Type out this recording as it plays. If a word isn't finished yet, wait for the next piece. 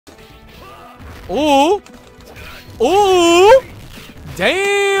Ooh! Ooh!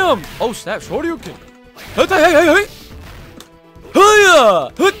 Damn! Oh snap! Shedookie! Hey! Hey!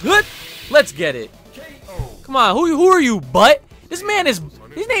 Hey! Let's get it. Come on, who are you, Butt? This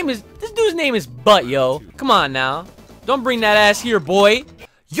dude's name is Butt, yo. Come on now. Don't bring that ass here, boy.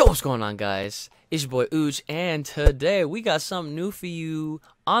 Yo, what's going on, guys? It's your boy Uchi, and today we got something new for you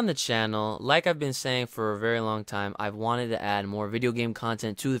on the channel. Like I've been saying for a very long time, I've wanted to add more video game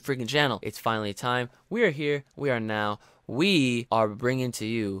content to the freaking channel. It's finally time. We are here. We are now. We are bringing to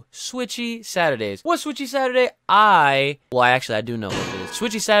you Switchie Saturdays. What's Switchie Saturday? I do know what it is.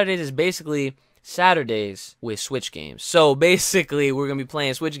 Switchie Saturdays is basically Saturdays with Switch games. So basically, we're gonna be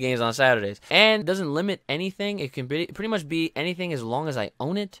playing Switch games on Saturdays, and it doesn't limit anything. It can pretty much be anything as long as I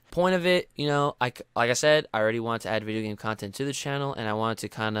own it. Point of it, you know, like I said, I already wanted to add video game content to the channel, and I wanted to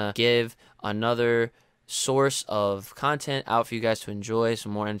kind of give another source of content out for you guys to enjoy,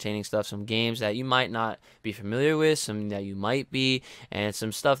 some more entertaining stuff, some games that you might not be familiar with, some that you might be, and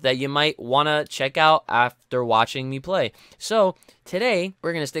some stuff that you might want to check out after watching me play. So today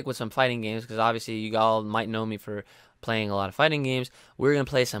we're going to stick with some fighting games, because obviously you all might know me for playing a lot of fighting games. We're going to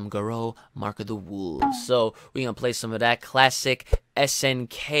play some Garo, Mark of the Wolves. So we're going to play some of that classic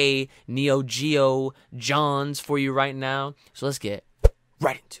SNK Neo Geo Johns for you right now. So let's get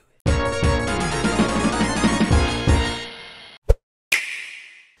right into it.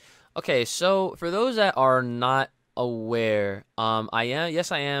 Okay, so for those that are not aware, I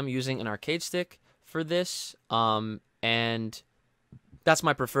am using an arcade stick for this, and that's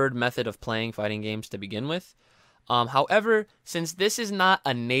my preferred method of playing fighting games to begin with. However, since this is not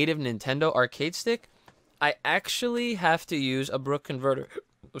a native Nintendo arcade stick, I actually have to use a Brook converter.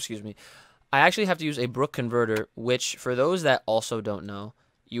 Excuse me. I actually have to use a Brook converter, which, for those that also don't know,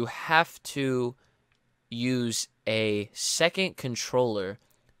 you have to use a second controller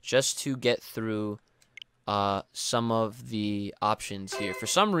just to get through some of the options here. For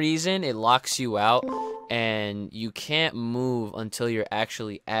some reason, it locks you out, and you can't move until you're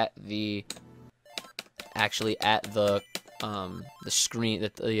actually at the screen,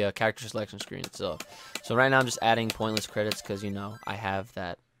 the character selection screen itself. So right now I'm just adding pointless credits because, you know, I have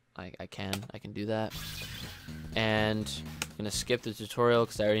that. I can do that. And I'm gonna skip the tutorial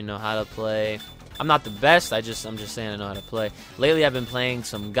because I already know how to play. I'm not the best. I'm just saying I know how to play. Lately, I've been playing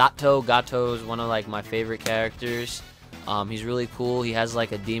some Gato. Gato is one of like my favorite characters. He's really cool. He has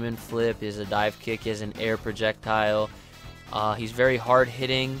like a demon flip. He has a dive kick. He has an air projectile. He's very hard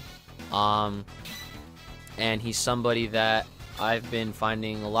hitting. And he's somebody that I've been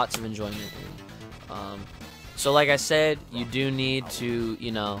finding lots of enjoyment in. So like I said, you do need to,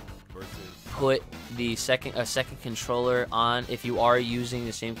 you know, put the second controller on if you are using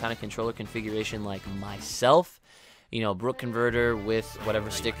the same kind of controller configuration like myself. You know, Brook converter with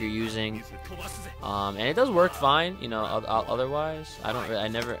whatever stick you're using, and it does work fine. You know, otherwise, I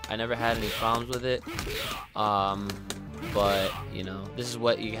never had any problems with it. But you know, this is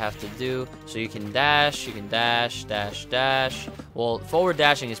what you have to do. So you can dash, dash. Well, forward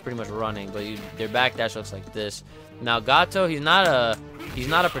dashing is pretty much running, but their back dash looks like this. Now Gato, he's not a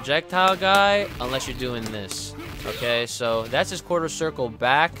projectile guy unless you're doing this. Okay, so that's his quarter circle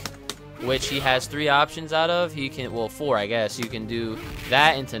back, which he has 3 options out of. He can, well, 4, I guess. You can do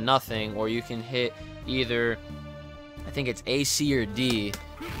that into nothing, or you can hit either, I think it's A, C, or D.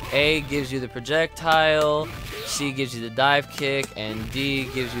 A gives you the projectile, C gives you the dive kick, and D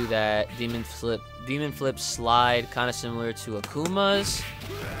gives you that demon flip slide, kind of similar to Akuma's.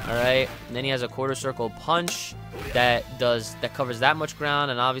 Alright, and then he has a quarter circle punch that covers that much ground,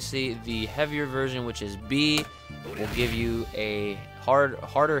 and obviously the heavier version, which is B, will give you a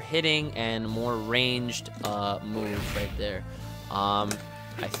harder hitting and more ranged move right there. I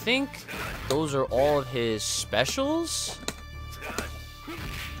think those are all of his specials.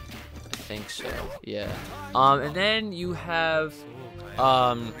 I think so, yeah. And then you have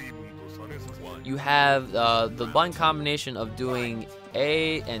the button combination of doing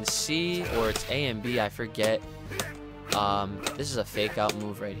A and C, or it's A and B, I forget. This is a fake out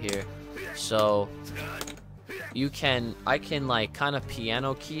move right here. So I can like kind of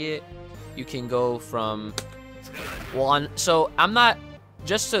piano key it. You can go from, well, so I'm not,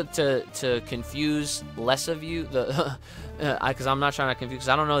 just to confuse less of you, because I'm not trying to confuse, because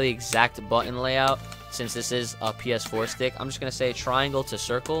I don't know the exact button layout, since this is a PS4 stick. I'm just gonna say triangle to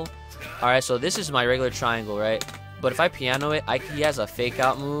circle. Alright, so this is my regular triangle, right? But if I piano it, he has a fake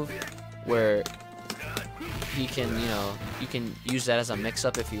out move where he can, you know, you can use that as a mix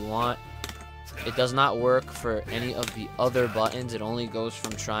up if you want. It does not work for any of the other buttons. It only goes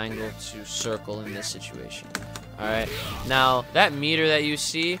from triangle to circle in this situation. Alright, now that meter that you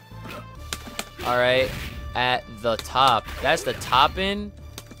see, alright, at the top, that's the top in.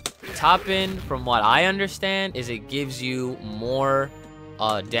 Top in, from what I understand, is it gives you more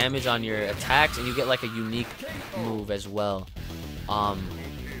damage on your attacks, and you get like a unique move as well.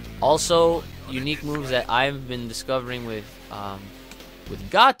 Also, unique moves that I've been discovering with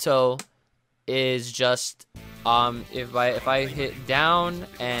Gato is just if I hit down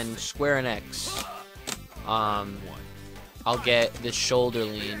and square and X, I'll get this shoulder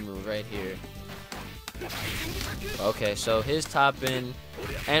lean move right here. Okay, so his top in,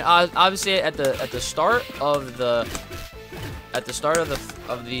 and obviously at the start of the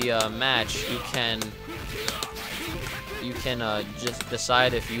match, you can just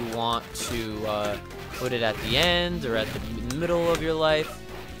decide if you want to put it at the end or at the middle of your life.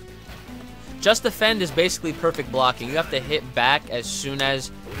 Just defend is basically perfect blocking. You have to hit back as soon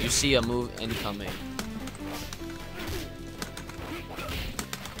as you see a move incoming.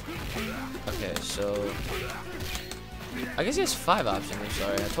 Okay, so I guess he has 5 options. I'm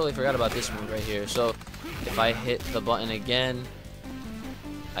sorry, I totally forgot about this move right here. So if I hit the button again,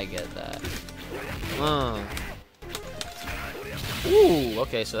 I get that. Ooh,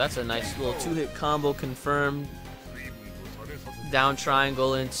 okay, so that's a nice little 2-hit combo confirmed. Down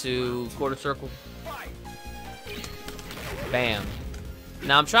triangle into quarter circle. Bam.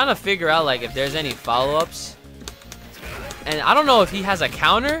 Now I'm trying to figure out like if there's any follow-ups. And I don't know if he has a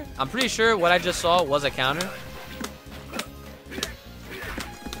counter. I'm pretty sure what I just saw was a counter.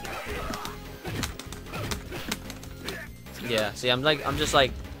 Yeah, see, I'm just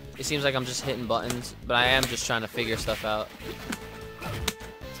like, it seems like I'm just hitting buttons, but I am just trying to figure stuff out.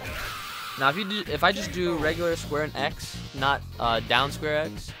 Now, if I just do regular square and X, not down square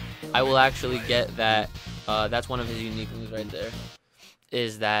X, I will actually get that. That's one of his unique moves right there.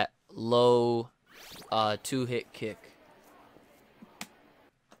 Is that low 2-hit kick.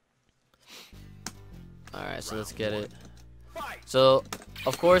 All right, so let's get it. So,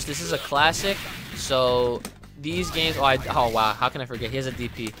 of course, this is a classic. So these games. Oh wow, how can I forget? He has a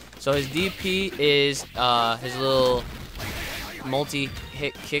DP. So his DP is his little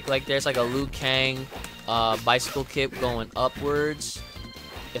multi-hit kick like there. It's like a Liu Kang bicycle kick going upwards.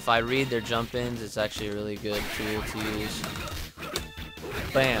 If I read their jump-ins, it's actually a really good tool to use.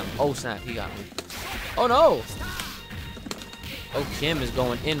 Bam. Oh snap, he got me. Oh no. Oh, Kim is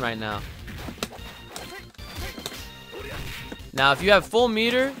going in right now. Now, if you have full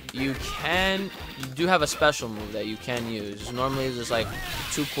meter, you do have a special move that you can use. Normally, it's just like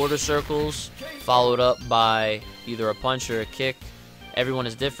 2 quarter circles followed up by either a punch or a kick. Everyone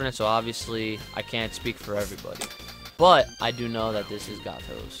is different, so obviously I can't speak for everybody. But I do know that this is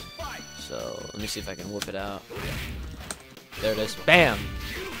Gato's. So let me see if I can whip it out. There it is. Bam!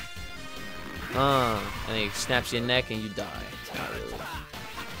 And he snaps your neck and you die. Not really.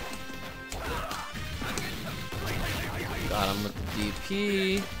 Got him with the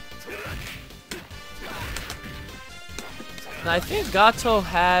DP. Now I think Gato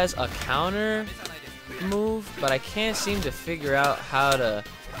has a counter move, but I can't seem to figure out how to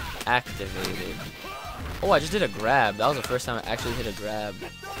activate it. Oh, I just did a grab. That was the first time I actually hit a grab.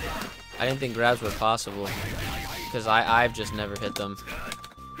 I didn't think grabs were possible because I've just never hit them.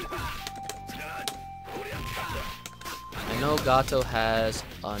 I know Gato has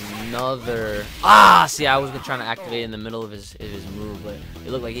another. See, I was trying to activate in the middle of his move, but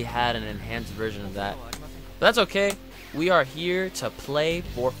it looked like he had an enhanced version of that. But that's okay. We are here to play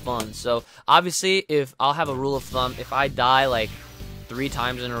for fun. So obviously, if I'll have a rule of thumb, if I die like 3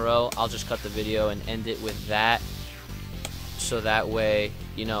 times in a row, I'll just cut the video and end it with that. So that way,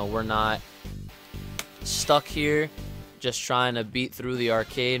 you know, we're not stuck here just trying to beat through the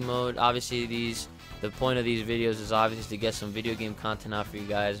arcade mode. Obviously, the point of these videos is obviously to get some video game content out for you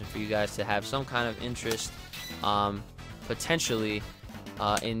guys and for you guys to have some kind of interest potentially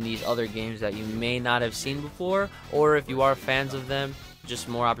in these other games that you may not have seen before, or if you are fans of them, just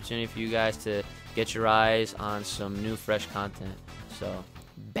more opportunity for you guys to get your eyes on some new fresh content. So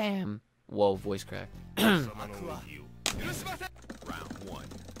bam. Whoa, voice crack. Alrighty.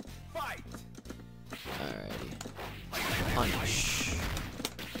 Punch.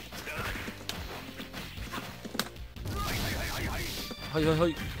 Hoi, hoi,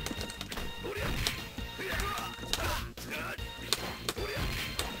 hoi.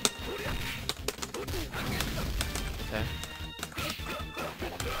 Okay.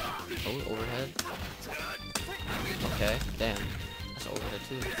 Oh, overhead. Okay, damn. That's overhead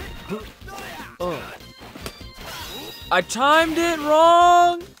too. Oh. I timed it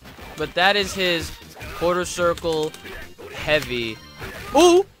wrong! But that is his quarter circle heavy.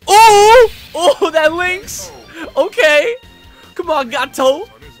 Ooh! Oh! Oh, that links! Okay. Come on, Gato.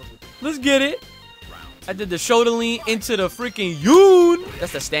 Let's get it. I did the shoulder lean into the freaking yoon.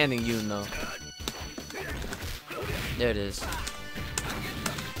 That's the standing yoon, though. There it is.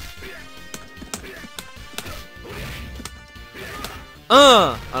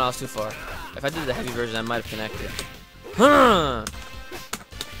 Oh, no, it's too far. If I did the heavy version, I might have connected.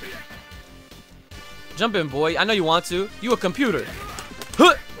 Jump in, boy. I know you want to. You a computer.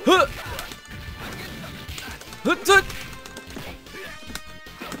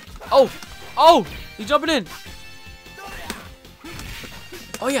 Oh, oh, he's jumping in.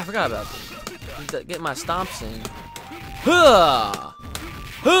 Oh yeah, I forgot about this. Get my stomps in.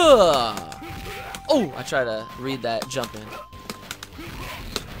 Oh, I try to read that jump in.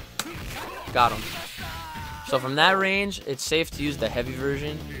 Got him. So from that range, it's safe to use the heavy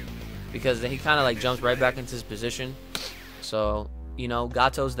version because he kind of like jumps right back into his position. So, you know,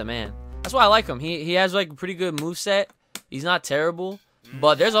 Gato's the man. That's why I like him. He has like a pretty good moveset. He's not terrible,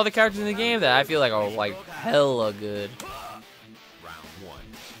 but there's other characters in the game that I feel like are like hella good.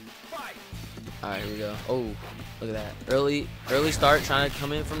 All right, here we go. Oh, look at that. Early start, trying to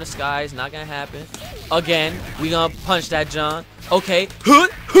come in from the skies. Not gonna happen. Again, we gonna punch that John. Okay.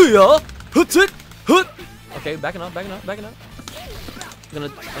 Okay, backing up. Gonna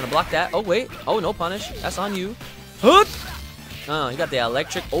block that. Oh wait. Oh, no punish. That's on you. Oh, he got the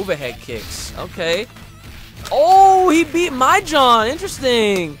electric overhead kicks. Okay. Oh, he beat my John.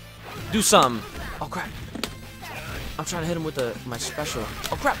 Interesting. Do something. Oh crap. I'm trying to hit him with my special.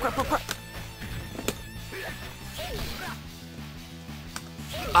 Oh crap.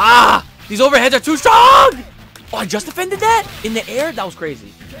 Ah! These overheads are too strong! Oh, I just defended that? In the air? That was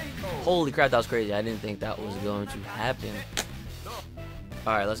crazy. Holy crap, that was crazy. I didn't think that was going to happen.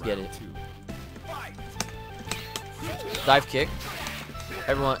 Alright, let's get it. Dive kick.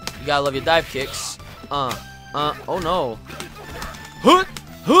 Everyone, you gotta love your dive kicks. Oh no.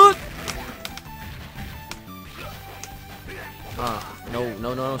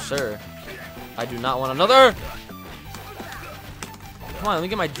 No, sir. I do not want another. Come on, let me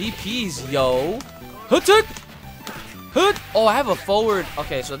get my DPs, yo. Oh, I have a forward.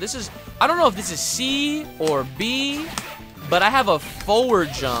 Okay, so this is, I don't know if this is C or B, but I have a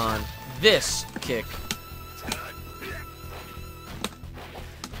forward John. This kick.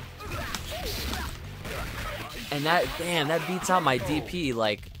 And that, damn, that beats out my DP.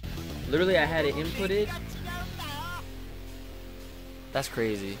 Like, literally, I had it inputted. That's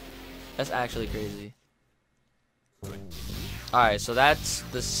crazy. That's actually crazy. Alright, so that's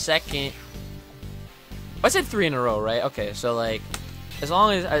the second. I said 3 in a row, right? Okay, so like, as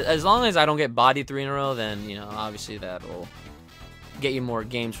long as I don't get bodied 3 in a row, then you know, obviously that will get you more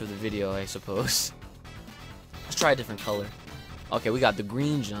games for the video, I suppose. Let's try a different color. Okay, we got the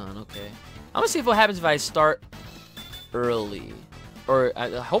green John. Okay, I'm gonna see if what happens if I start early, or I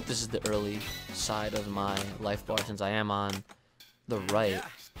hope this is the early side of my life bar since I am on the right.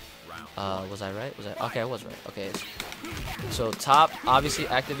 Was I right? Okay, I was right. Okay, so top obviously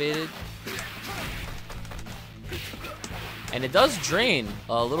activated, and it does drain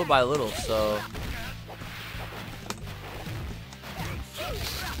little by little. So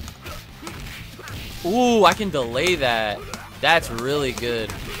ooh, I can delay that. That's really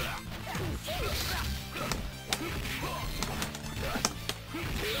good.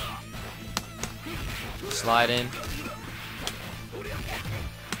 Slide in.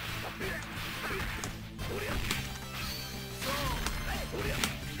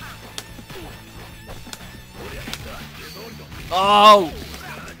 Oh!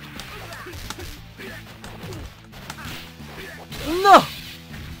 No!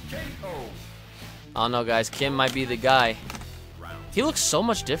 I don't know, guys. Kim might be the guy. He looks so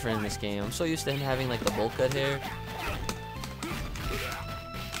much different in this game. I'm so used to him having like the bowl cut hair.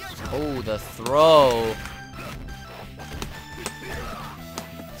 Oh, the throw.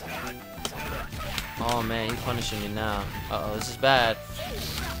 Oh man, he's punishing me now. Uh-oh, this is bad.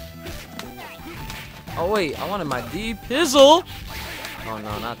 Oh wait, I wanted my D-Pizzle! Oh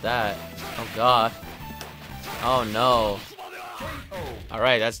no, not that. Oh god. Oh no.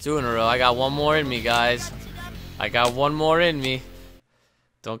 Alright, that's 2 in a row. I got 1 more in me, guys. I got 1 more in me.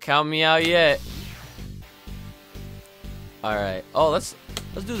 Don't count me out yet. Alright. Oh, let's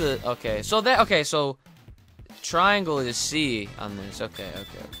do the, okay. So triangle is C on this. Okay.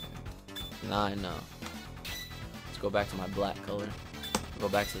 Now I know. Let's go back to my black color. Go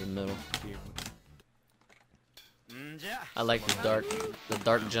back to the middle. I like the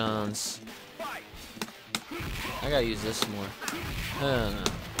dark Johns. I gotta use this more.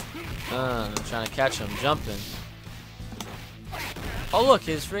 I'm trying to catch him jumping. Oh look,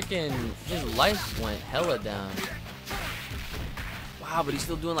 his life went hella down. Wow, but he's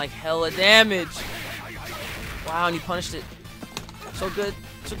still doing like hella damage. Wow, and he punished it. So good.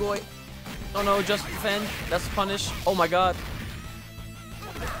 Sugoi. Oh no, just defend. That's punish. Oh my god.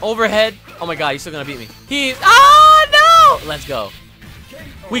 Overhead. Oh my god, he's still gonna beat me. Oh no! Let's go.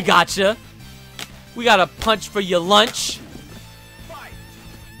 We gotcha. We got a punch for your lunch.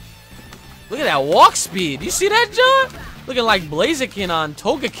 Look at that walk speed. You see that, John? Looking like Blaziken on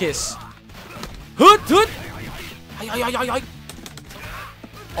Togekiss.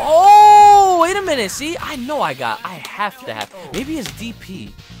 Oh, wait a minute. See, I know I have to have. Maybe his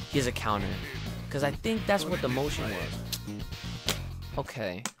DP, he has a counter. Because I think that's what the motion was.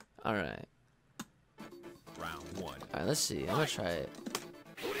 Okay. Alright. Alright, let's see. I'm going to try it.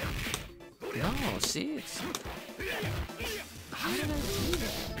 No, see? It's... How did I do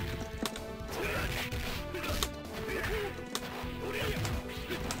that?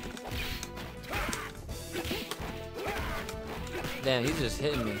 Damn, he's just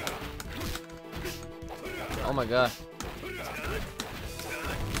hitting me. Oh my god.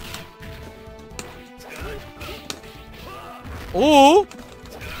 Ooh!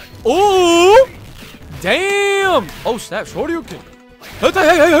 Ooh! Damn! Oh snap, Shedookie.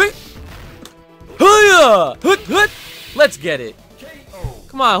 Hey! Let's get it.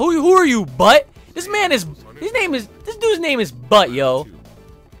 Come on, who are you, butt? This dude's name is Butt, yo.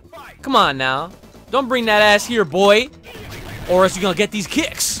 Come on now. Don't bring that ass here, boy. Or else you're gonna get these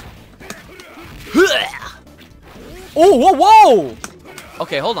kicks. Oh, whoa!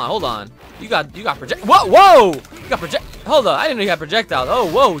 Okay, hold on. You got project. Whoa! You got project. Hold on, I didn't know you had projectiles. Oh,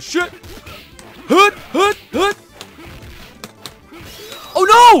 whoa, shit. Oh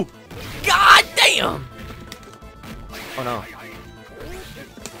no! God damn! Oh no.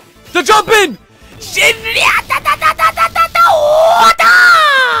 The jumping!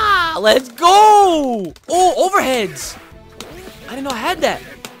 Let's go! Oh, overheads! I didn't know I had that.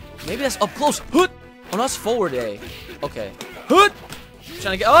 Maybe that's up close. Oh, no, that's forward A. Okay.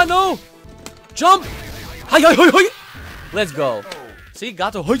 Trying to get. Oh no! Jump! Hi! Let's go. See,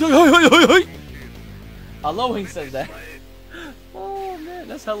 Gato. I love when he says that. Oh man,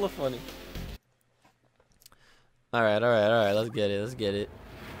 that's hella funny. Alright. Let's get it.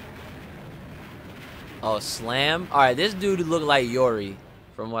 Oh, slam. Alright, this dude looked like Yori,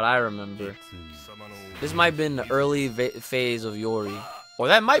 from what I remember. This might have been the early phase of Yori. Or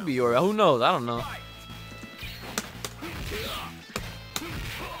that might be Yori. Who knows? I don't know.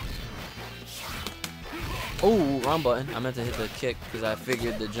 Oh, wrong button. I meant to hit the kick because I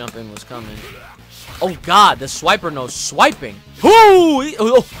figured the jump in was coming. Oh god, the swiper knows swiping. Ooh!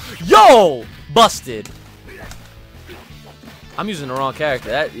 Yo! Busted. I'm using the wrong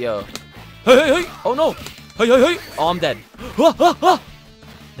character. Yo. Hey! Oh no! Hey! Oh, I'm dead.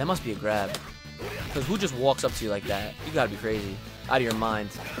 That must be a grab. Because who just walks up to you like that? You gotta be crazy. Out of your mind.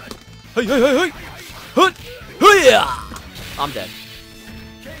 Hey! I'm dead.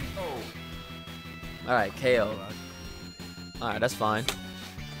 Alright, KO. Alright, that's fine.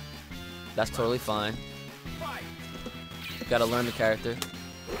 That's totally fine. Gotta learn the character.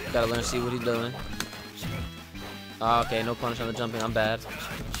 Gotta learn to see what he's doing. Okay, no punish on the jumping. I'm bad.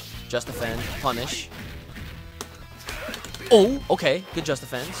 Just defend. Punish. Oh, okay. Good just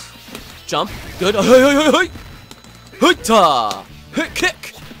defense. Jump. Good. Hey!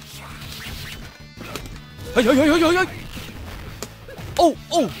 Kick. Hey! Oh!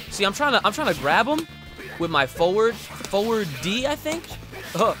 See, I'm trying to grab him with my forward D, I think.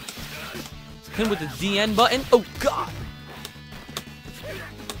 Him with the DN button. Oh god!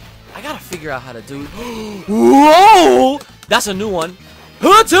 I gotta figure out how to do. Whoa! That's a new one.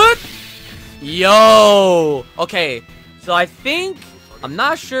 Yo! Okay, so I think I'm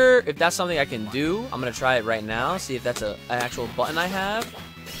not sure if that's something I can do. I'm gonna try it right now. See if that's an actual button I have.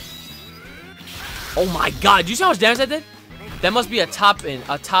 Oh my god! Do you see how much damage that did? That must be a top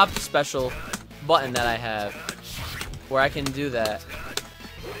special button that I have where I can do that.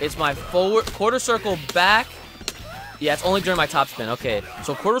 It's my forward quarter circle back. Yeah, it's only during my top spin. Okay,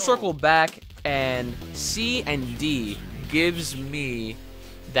 so quarter circle back and C and D gives me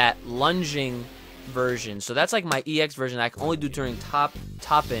that lunging version. So that's like my EX version I can only do during top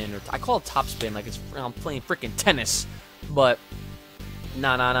in, or I call it top spin like I'm playing freaking tennis. But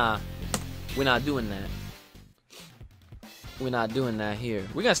nah. We're not doing that. We're not doing that here.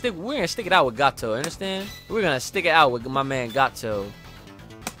 We're gonna stick it out with Gato, understand? We're gonna stick it out with my man Gato.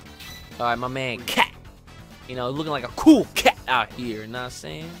 Alright, my man Cat. You know, looking like a cool cat out here, you know what I'm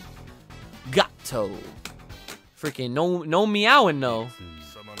saying? Gato. Freaking no meowing though.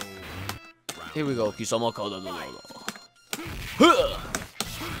 Here we go. Kisomo Kodo.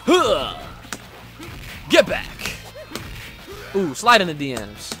 Get back. Ooh, slide in the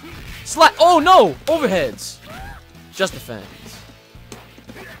DMs. Slide. Oh no, overheads. Just defense.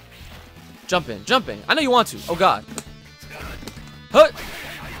 Jump in, jump in. I know you want to. Oh god. Huh.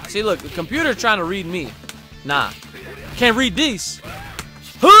 See, look, the computer's trying to read me. Nah, can't read these.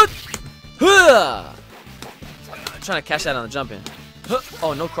 Huh. Huh. I'm trying to catch that on the jump in. Huh.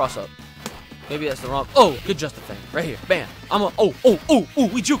 Oh, no cross up. Maybe that's the wrong. Oh, good just defense. Right here. Bam. I'm a. Oh,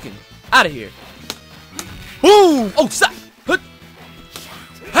 we juking. Out of here. Boom. Oh, stop. Huh.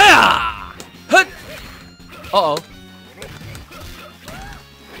 Ha. Huh. Uh-oh.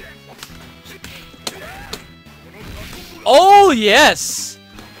 Oh, yes.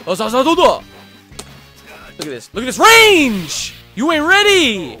 Look at this. Look at this range. You ain't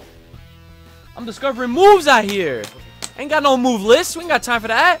ready. I'm discovering moves out here. Ain't got no move list. We ain't got time for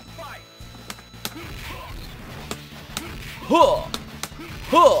that. Huh.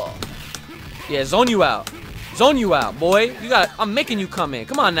 Huh. Yeah, zone you out. Zone you out, boy. You got. I'm making you come in.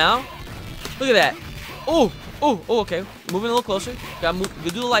 Come on now. Look at that. Oh, okay. Moving a little closer. Gotta move. Do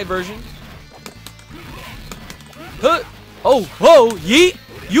the light version. Huh. Oh, yeet.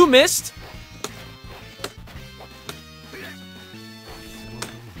 You missed.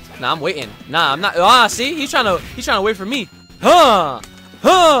 Nah, I'm waiting. Nah, I'm not. Ah, see? He's trying to wait for me. Huh.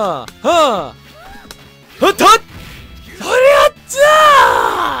 Oh,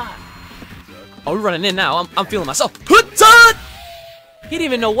 we're running in now. I'm feeling myself. He didn't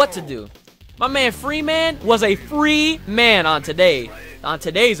even know what to do. My man Freeman was a free man on today's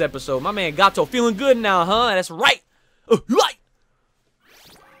episode. My man Gato feeling good now, huh? That's right. Right.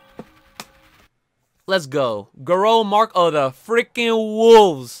 Let's go. Garo, mark of the freaking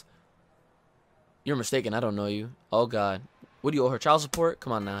wolves. You're mistaken. I don't know you. Oh, God. What do you owe her? Child support?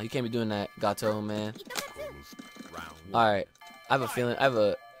 Come on now. You can't be doing that, Gato, man. Alright. I have a feeling.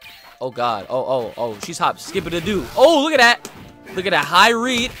 Oh, God. Oh. She's hot. Skip it a do. Oh, look at that. Look at that high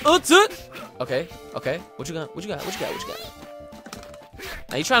read. Okay. What you got?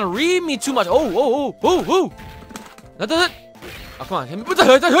 Now, you trying to read me too much. Oh. Oh, come on. Hit me.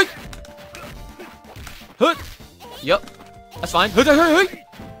 Yup. That's fine.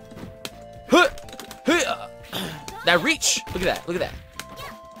 That reach. Look at that.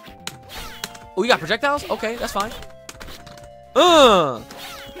 Oh, you got projectiles? Okay, that's fine. So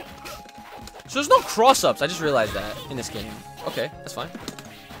there's no cross-ups. I just realized that in this game. Okay, that's fine.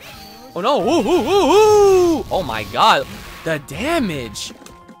 Oh, no. Oh, my God. The damage.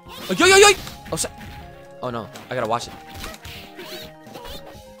 Oh, yo. Oh, no. I gotta watch it.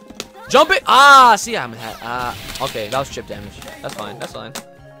 Jump it! Ah, see, okay, that was chip damage. That's fine.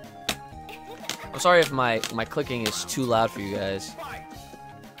 I'm sorry if my clicking is too loud for you guys.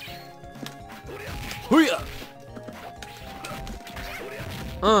 Hoo-yah!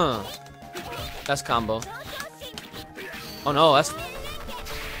 That's combo. Oh no, that's.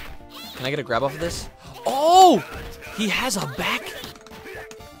 Can I get a grab off of this? Oh, he has a back.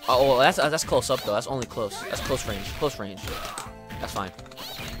 Oh, that's close up though. That's only close. That's close range. That's fine.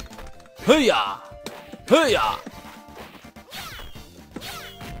 Hoo-yah!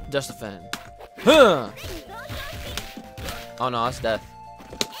 Just defend. Huh! Oh no, that's death.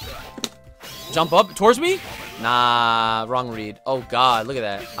 Jump up towards me? Nah, wrong read. Oh god, look at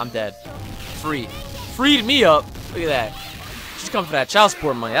that. I'm dead. Freed me up. Look at that. She's coming for that child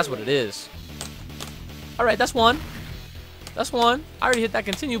support money. That's what it is. Alright, that's one. I already hit that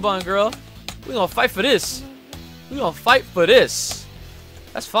continue button, girl. We're gonna fight for this.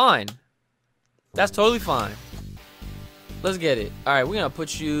 That's fine. That's totally fine. Let's get it. Alright, we're gonna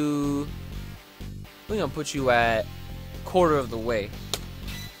put you at quarter of the way.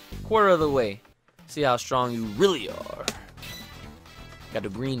 See how strong you really are. Got the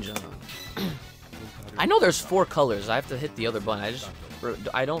green jump. I know there's 4 colors. I have to hit the other button.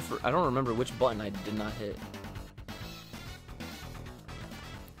 I don't remember which button I did not hit.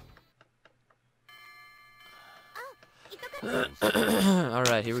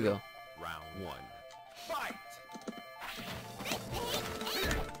 Alright, here we go. Round 1. Fight!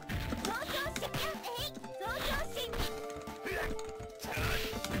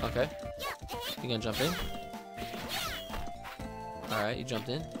 Okay. You gonna jump in? Alright, you jumped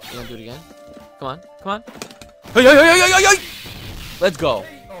in. You gonna do it again? Come on. Hey! Let's go.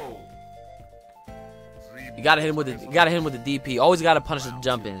 You gotta hit him with the DP. Always gotta punish the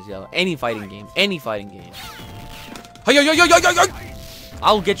jump ins, yo. Any fighting game. Hey!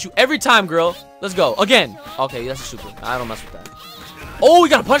 I'll get you every time, girl. Let's go. Again. Okay, that's a super. I don't mess with that. Oh, we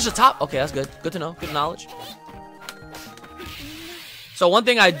gotta punch the top. Okay, that's good. Good to know. Good knowledge. So one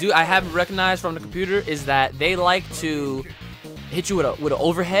thing I have recognized from the computer is that they like to hit you with an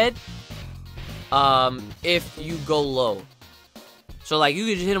overhead. If you go low. So like you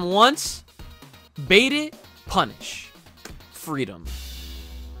could just hit him once, bait it, punish. Freedom.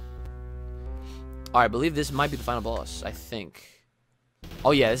 Alright, I believe this might be the final boss, I think.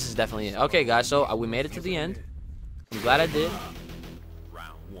 Oh yeah, this is definitely it. Okay guys, so we made it to the end. I'm glad I did.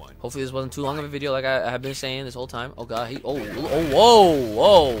 Hopefully this wasn't too long of a video like I have been saying this whole time. Oh god,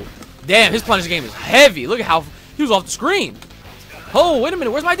 whoa. Damn, his punish game is heavy. Look at how he was off the screen. Oh, wait a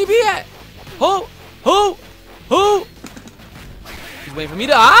minute, where's my DB at? Oh. He's waiting for me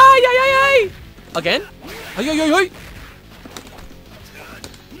to again.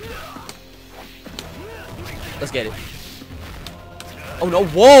 Let's get it. Oh no,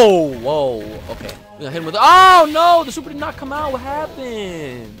 whoa. Okay. We're gonna hit him with oh no, the super did not come out. What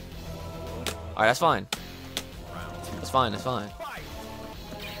happened? Alright, that's fine. That's fine.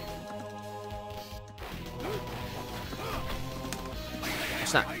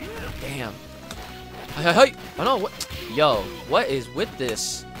 Snap. Damn. Hey. Oh no, what? Yo, what is with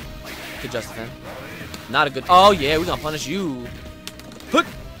this? Good Justin. Not a good. Oh yeah, we're gonna punish you. Hook.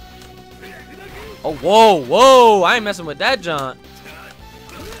 Oh whoa. I ain't messing with that, John.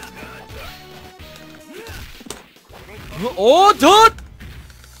 Oh, dude.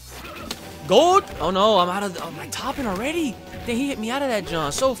 Gold. Oh no, I'm like topping already. Then he hit me out of that,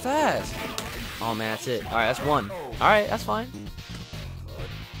 John, so fast. Oh man, that's it. All right, that's one. All right, that's fine.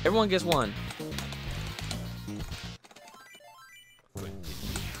 Everyone gets one.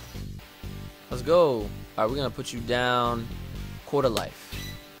 Let's go. All right, we're gonna put you down quarter life.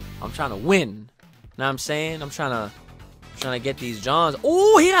 I'm trying to win. Know what I'm saying? I'm trying to get these Johns.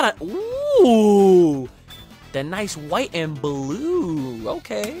 Oh, he got a ooh, the nice white and blue.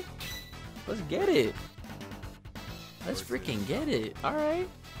 Okay, let's get it. Let's freaking get it. All right.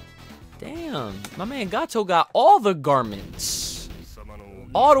 Damn, my man Gato got all the garments,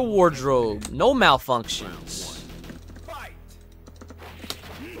 all the wardrobe, no malfunctions.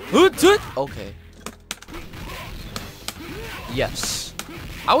 Okay. Yes.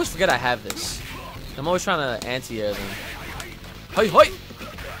 I always forget I have this. I'm always trying to anti-air them. Hoi!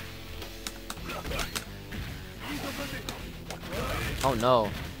 Oh no.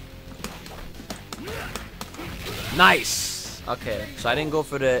 Nice. Okay, so I didn't go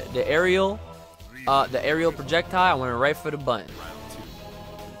for the aerial projectile. I went right for the button.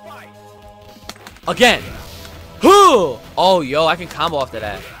 Again. Oh, yo, I can combo off of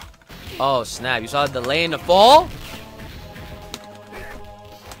that. Oh, snap. You saw the delay in the fall?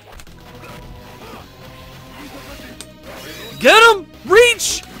 Get him!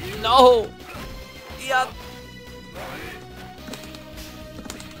 Reach! No. Yep.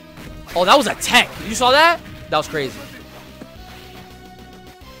 Oh, that was a tech. You saw that? That was crazy.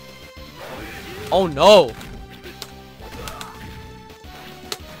 Oh, no.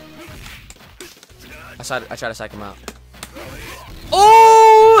 I tried to psych him out.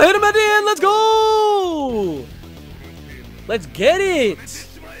 Oh, hit him at the end. Let's go. Let's get it.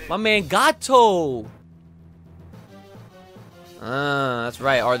 My man Gato. That's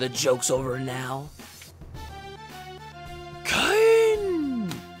right. Are the jokes over now?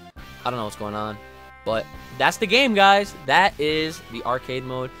 Kind. I don't know what's going on, but that's the game, guys. That is the arcade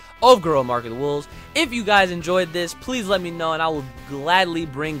mode of Garo Mark of the Wolves. If you guys enjoyed this, please let me know, and I will gladly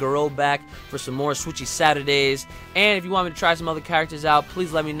bring Garo back for some more Switchie Saturdays. And if you want me to try some other characters out,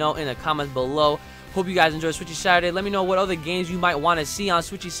 please let me know in the comments below. Hope you guys enjoy Switchie Saturday. Let me know what other games you might want to see on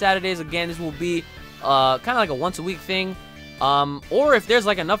Switchie Saturdays. Again, this will be kind of like a once-a-week thing. Or if there's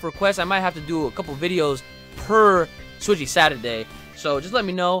like enough requests, I might have to do a couple videos per Switchie Saturday. So just let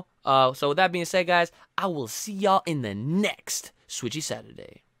me know. So with that being said, guys, I will see y'all in the next Switchie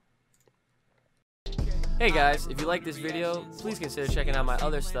Saturday. Hey guys, if you like this video, please consider checking out my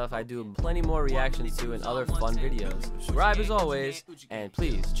other stuff. I do plenty more reactions to and other fun videos. Subscribe as always, and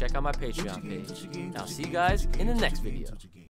please check out my Patreon page. I'll see you guys in the next video.